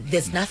gone.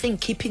 There's nothing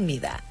keeping me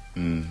there.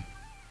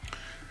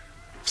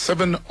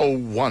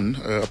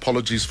 7:01.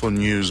 Apologies for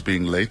news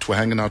being late. We're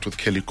hanging out with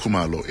Kelly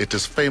Khumalo. It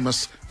is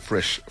famous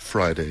Fresh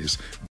Fridays.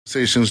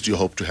 Conversations do you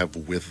hope to have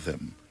with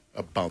them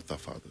about their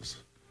fathers?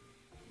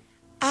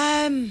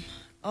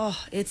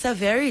 It's a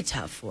very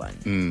tough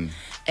one.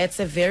 It's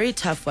a very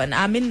tough one.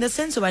 I mean, the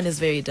Senzo one is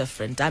very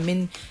different. I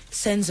mean,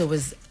 Senzo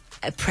was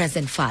a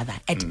present father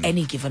at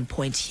any given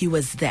point. He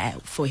was there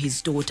for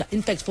his daughter.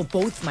 In fact, for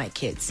both my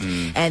kids.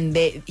 And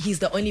he's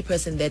the only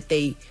person that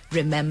they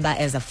remember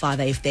as a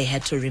father if they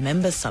had to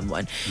remember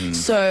someone.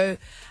 So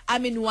I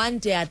mean, one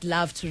day I'd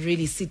love to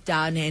really sit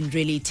down and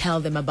really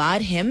tell them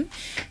about him.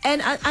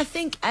 And I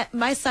think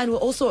my son will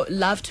also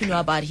love to know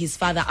about his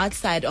father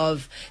outside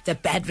of the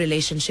bad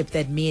relationship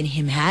that me and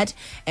him had.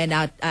 And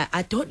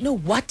I don't know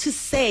what to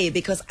say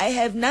because I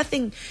have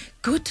nothing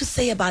good to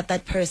say about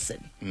that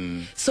person.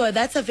 So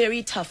that's a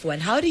very tough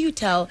one. How do you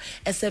tell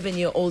a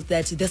 7-year-old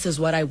that this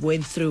is what I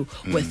went through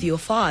with your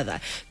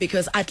father?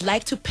 Because I'd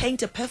like to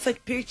paint a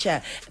perfect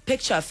picture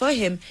for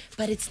him,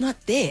 but it's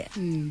not there.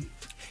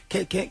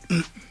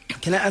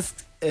 Can I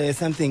ask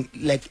something?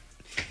 Like,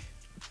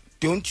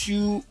 don't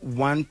you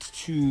want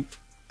to,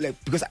 like,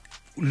 because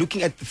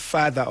looking at the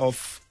father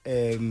of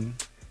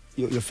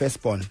your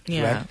firstborn,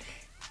 right?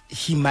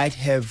 He might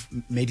have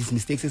made his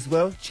mistakes as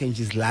well, changed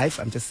his life,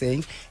 I'm just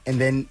saying, and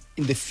then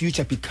in the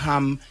future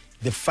become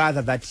the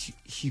father that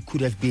he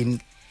could have been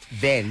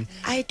then.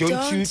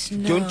 Don't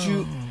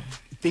you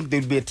think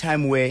there will be a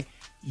time where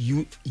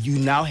you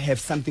now have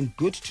something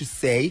good to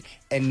say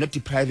and not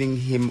depriving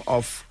him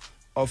of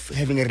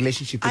having a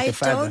relationship with the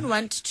father? I don't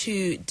want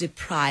to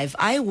deprive.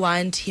 I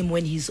want him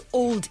when he's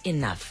old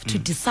enough to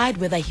decide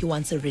whether he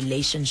wants a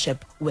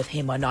relationship with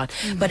him or not.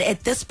 But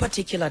at this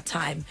particular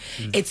time,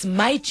 it's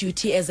my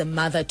duty as a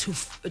mother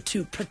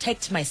to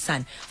protect my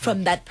son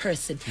from that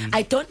person.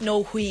 I don't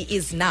know who he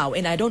is now,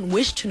 and I don't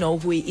wish to know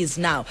who he is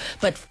now.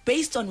 But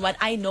based on what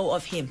I know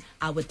of him,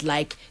 I would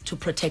like to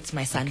protect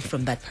my son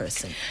from that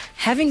person.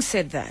 Having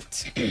said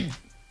that,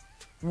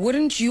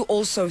 wouldn't you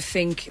also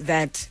think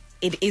that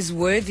it is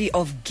worthy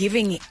of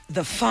giving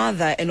the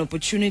father an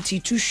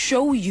opportunity to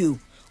show you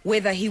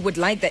whether he would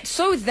like that,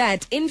 so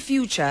that in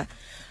future,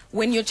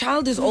 when your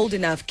child is old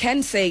enough,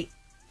 can say,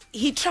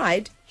 he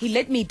tried, he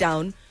let me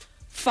down,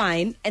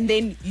 fine, and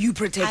then you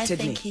protected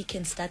me. I think he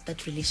can start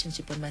that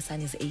relationship when my son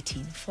is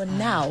 18. For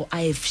now,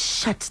 I have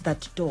shut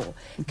that door.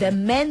 The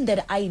man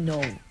that I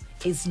know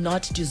is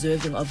not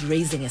deserving of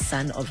raising a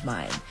son of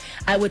mine.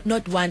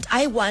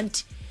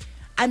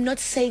 I'm not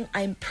saying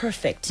I'm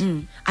perfect.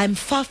 I'm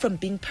far from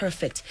being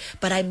perfect,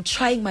 but I'm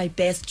trying my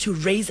best to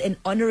raise an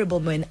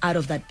honorable man out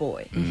of that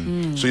boy.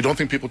 So you don't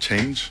think people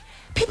change?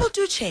 People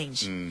do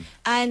change.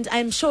 And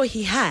I'm sure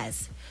he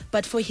has,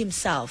 but for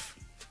himself,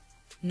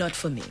 not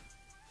for me.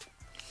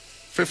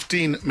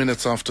 15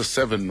 minutes after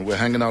 7, we're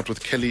hanging out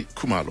with Kelly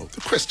Khumalo.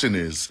 The question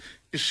is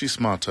she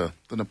smarter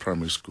than a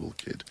primary school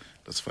kid?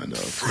 Let's find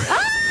out.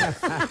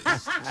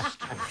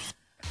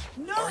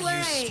 Are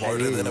you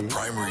smarter than a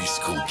primary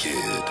school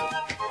kid?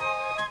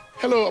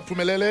 Hello,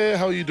 Apumelele.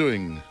 How are you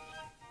doing?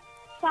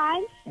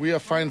 Fine. We are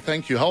fine,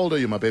 thank you. How old are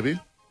you, my baby?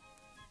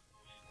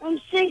 I'm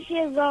 6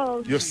 years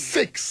old. You're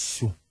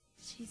 6?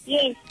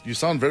 Yes. You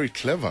sound very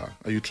clever.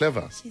 Are you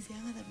clever? She's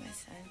younger than my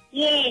son.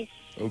 Yes.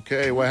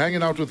 Okay, we're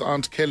hanging out with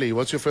Aunt Kelly.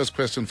 What's your first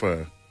question for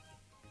her?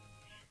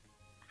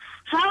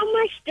 How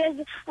much does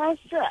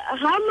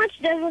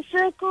a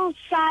circle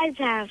size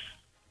have?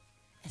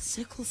 A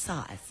circle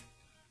size?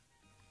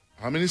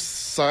 How many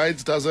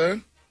sides does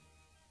her?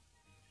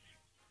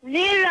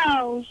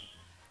 0.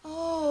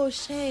 Oh,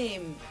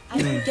 shame. I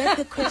didn't get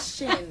the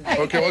question.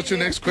 Okay, what's your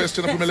next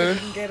question,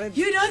 Apumelele?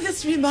 You know,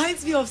 this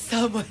reminds me of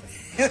someone.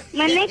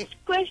 My next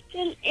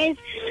question is,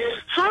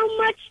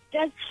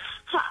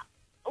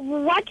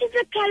 what is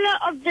the color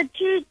of the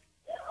two?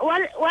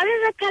 What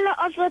is the color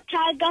of the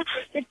tiger?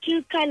 The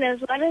two colors.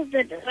 What is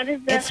the?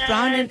 It's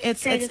brown and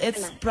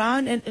it's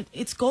brown and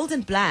it's gold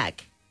and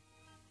black.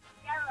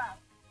 Yellow.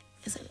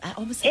 Is it, I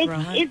almost said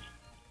brown. It's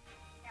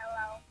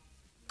yellow.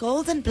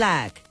 Gold and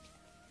black.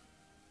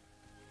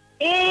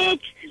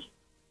 It's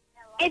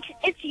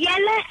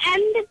yellow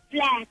and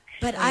black.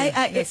 But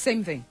the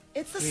same thing.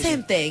 It's the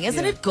same thing,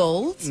 isn't it?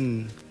 Gold. What's your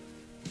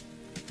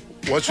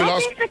What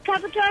last? is the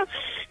capital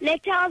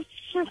letter of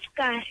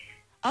Siskai?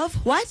 Of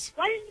what?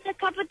 What is the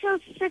capital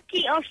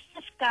city of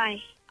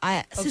Siskai?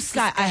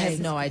 Siskai. I have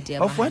no idea.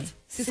 Of what?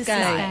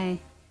 Siskai.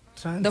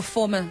 The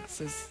former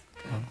Siskai.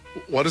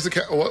 What is the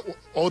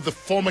the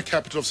former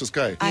capital of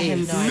Siskai? I have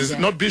no Is idea.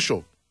 it not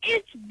Bisho?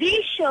 It's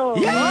Bisho.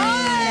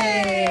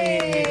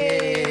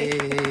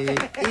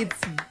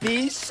 It's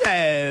Bishop.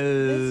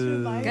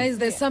 Guys,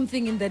 there's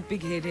something in that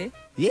big head, eh?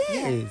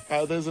 Yes.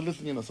 There's a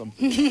little or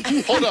something.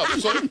 Hold up.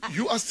 So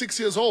you are 6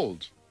 years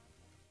old.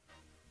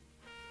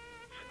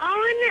 I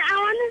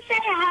want to say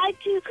hi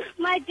to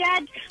my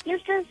dad,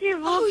 Mr.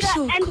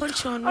 Sivuka, and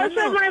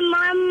also my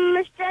mom,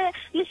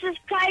 Mrs.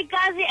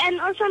 Kaikazi, and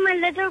also my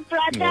little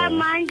brother,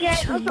 Manje,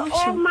 and also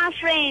all my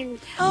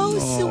friends. Oh,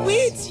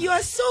 sweet. You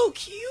are so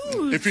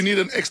cute. If you need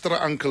an extra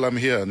uncle, I'm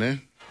here, ne?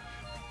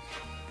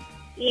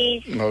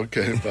 Yes.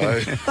 Okay,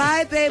 bye.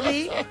 Bye,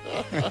 baby.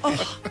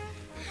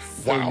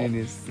 Wow.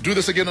 Do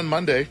this again on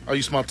Monday. Are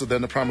you smarter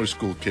than a primary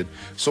school kid?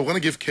 So we're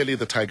going to give Kelly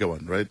the tiger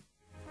one, right?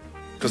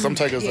 Because some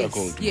tigers are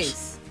gold.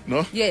 Yes.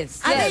 No?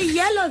 Yes. Are they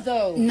yellow,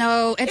 though?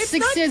 No, at It's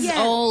 6 not years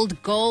yellow.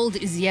 old, gold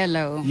is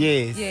yellow.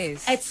 Yes.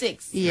 Yes. At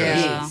 6?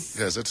 Yeah.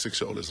 Yes, that 6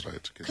 year old is right.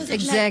 Okay. 'Cause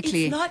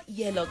Exactly. It's not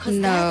yellow, because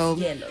No.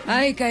 that's yellow.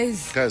 Hi,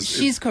 guys. Guys,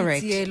 She's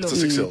correct. Yellow. it's a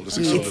 6 year old. A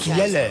 6 year old It's is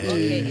right. yellow.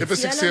 Okay, If a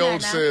it's 6 year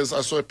old yellow, says,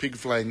 I saw a pig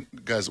flying,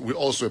 guys, we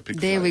also a pig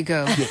There flying. we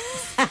go.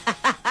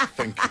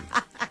 Thank you.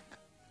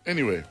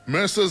 Anyway,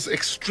 Mercer's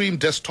Extreme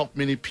Desktop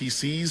Mini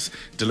PCs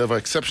deliver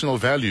exceptional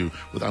value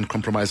with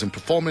uncompromising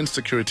performance,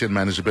 security, and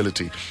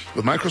manageability.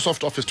 With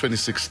Microsoft Office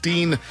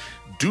 2016,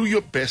 do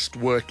your best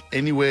work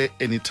anywhere,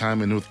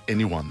 anytime, and with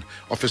anyone.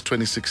 Office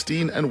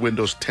 2016 and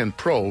Windows 10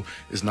 Pro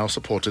is now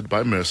supported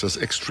by Mercer's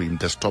Extreme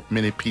Desktop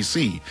Mini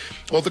PC.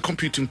 All the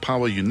computing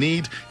power you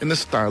need in a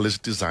stylish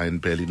design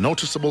barely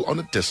noticeable on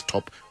a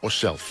desktop or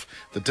shelf.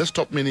 The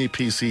Desktop Mini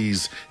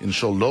PCs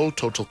ensure low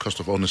total cost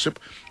of ownership.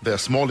 They are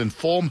small in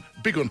form,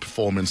 big on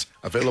performance.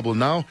 Available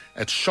now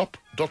at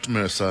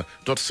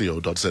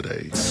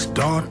shop.mercer.co.za.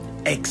 Start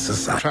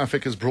exercise.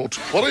 Traffic is brought.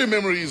 What are your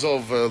memories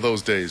of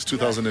those days,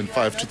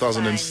 2005,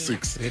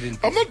 2006?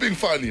 I'm not being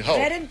funny. How?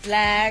 Red and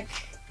black.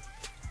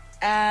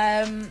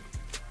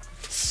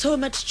 So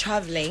much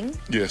traveling.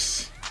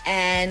 Yes.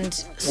 And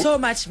so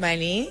much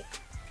money.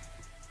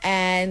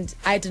 And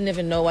I didn't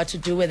even know what to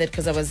do with it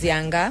because I was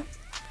younger.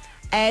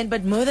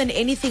 But more than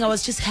anything, I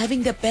was just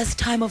having the best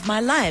time of my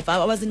life.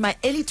 I was in my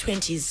early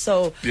 20s,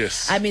 so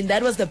yes. I mean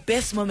that was the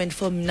best moment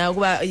for me.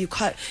 Now you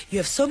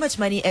have so much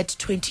money at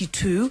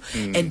 22,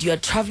 and you're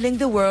traveling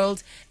the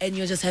world, and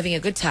you're just having a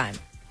good time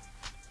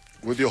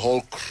with your whole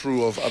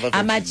crew of other.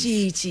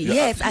 Amachichi,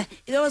 yes,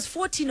 there was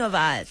 14 of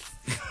us.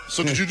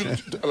 So did you do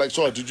get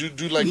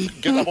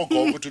up or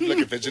go to do like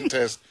a vegan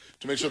test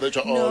to make sure that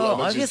you're all?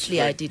 No,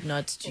 obviously I did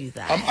not do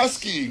that. I'm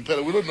asking,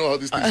 but we don't know how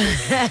these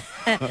things work.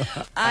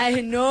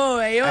 I know.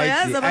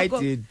 I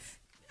did.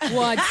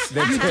 What?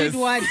 You did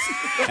what?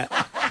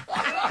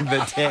 The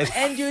test.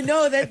 And you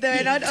know that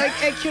they're not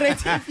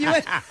accurate if you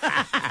were.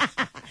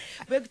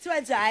 We're not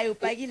going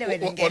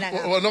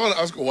to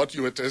ask what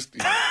you were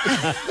testing.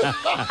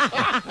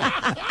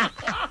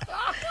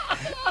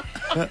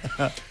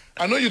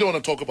 I know you don't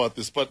want to talk about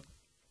this, but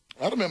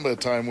I remember a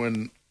time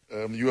when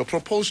you were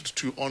proposed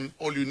to on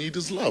All You Need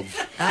Is Love.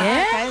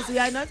 Guys, we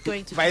are not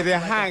going to. By the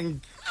hang.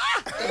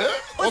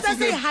 What's his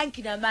name?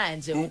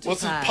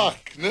 What's his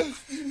park?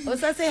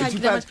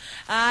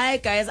 Hi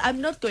guys,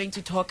 I'm not going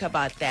to talk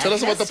about that. Tell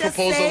us about the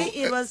proposal. Say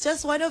it was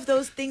just one of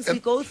those things we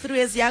go through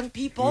as young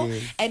people,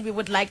 and we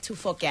would like to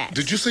forget.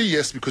 Did you say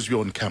yes because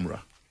you're on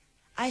camera?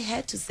 I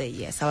had to say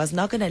yes. I was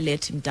not going to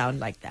let him down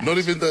like that. Not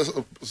even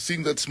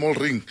seeing that small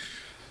ring.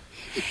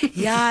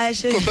 Yeah, I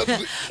should.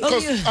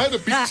 Because I had a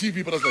big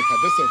TV, but I was like,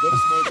 that's a very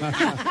small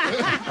ring.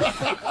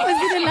 Was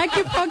it a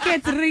lucky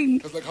pocket ring?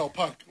 I was like, how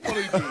park? What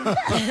are you doing?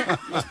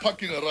 He was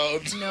parking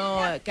around.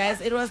 No, guys,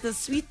 it was the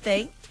sweet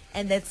thing,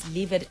 and let's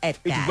leave it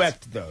at that. It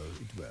worked, though.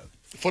 It worked.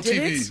 For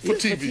TV. For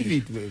TV.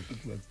 It worked.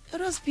 It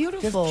was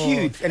beautiful. It was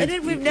cute. And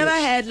then we've never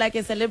had like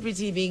a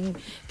celebrity being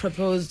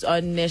proposed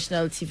on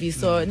national TV.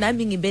 So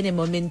nami ngibene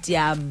moment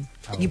yam.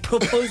 You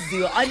proposed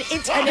you on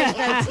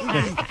international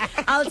TV.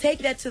 I'll take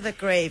that to the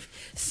grave.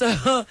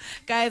 So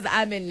guys,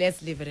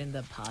 let's leave it in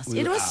the past.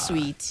 It was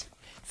sweet.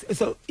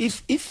 So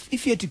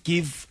if you had to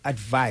give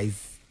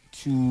advice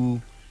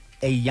to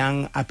a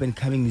young up and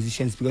coming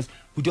musicians, because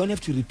we don't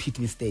have to repeat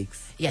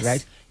mistakes. Yes.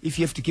 Right? If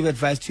you have to give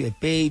advice to a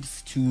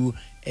Babes, to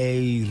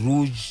a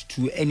Rouge,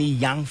 to any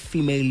young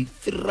female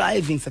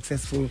thriving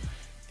successful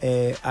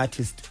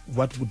artist,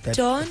 what would that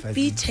Don't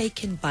be be?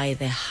 taken by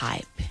the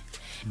hype.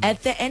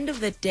 At the end of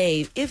the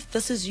day, if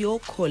this is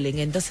your calling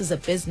and this is a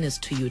business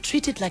to you,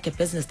 treat it like a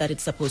business that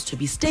it's supposed to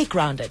be. Stay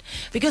grounded,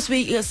 because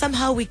we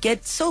somehow we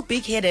get so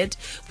big-headed,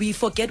 we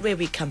forget where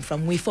we come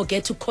from. We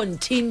forget to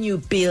continue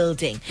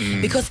building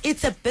because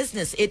it's a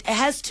business. It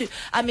has to.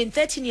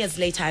 13 years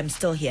later, I'm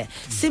still here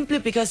simply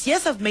because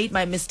yes, I've made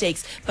my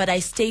mistakes, but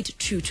I stayed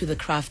true to the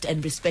craft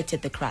and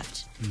respected the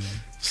craft.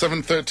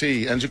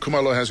 7:30. Angie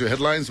Khumalo has your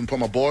headlines, and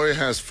Mpoma Boy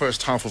has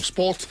first half of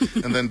sport,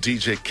 and then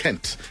DJ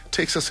Kent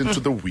takes us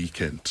into the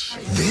weekend.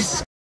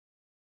 This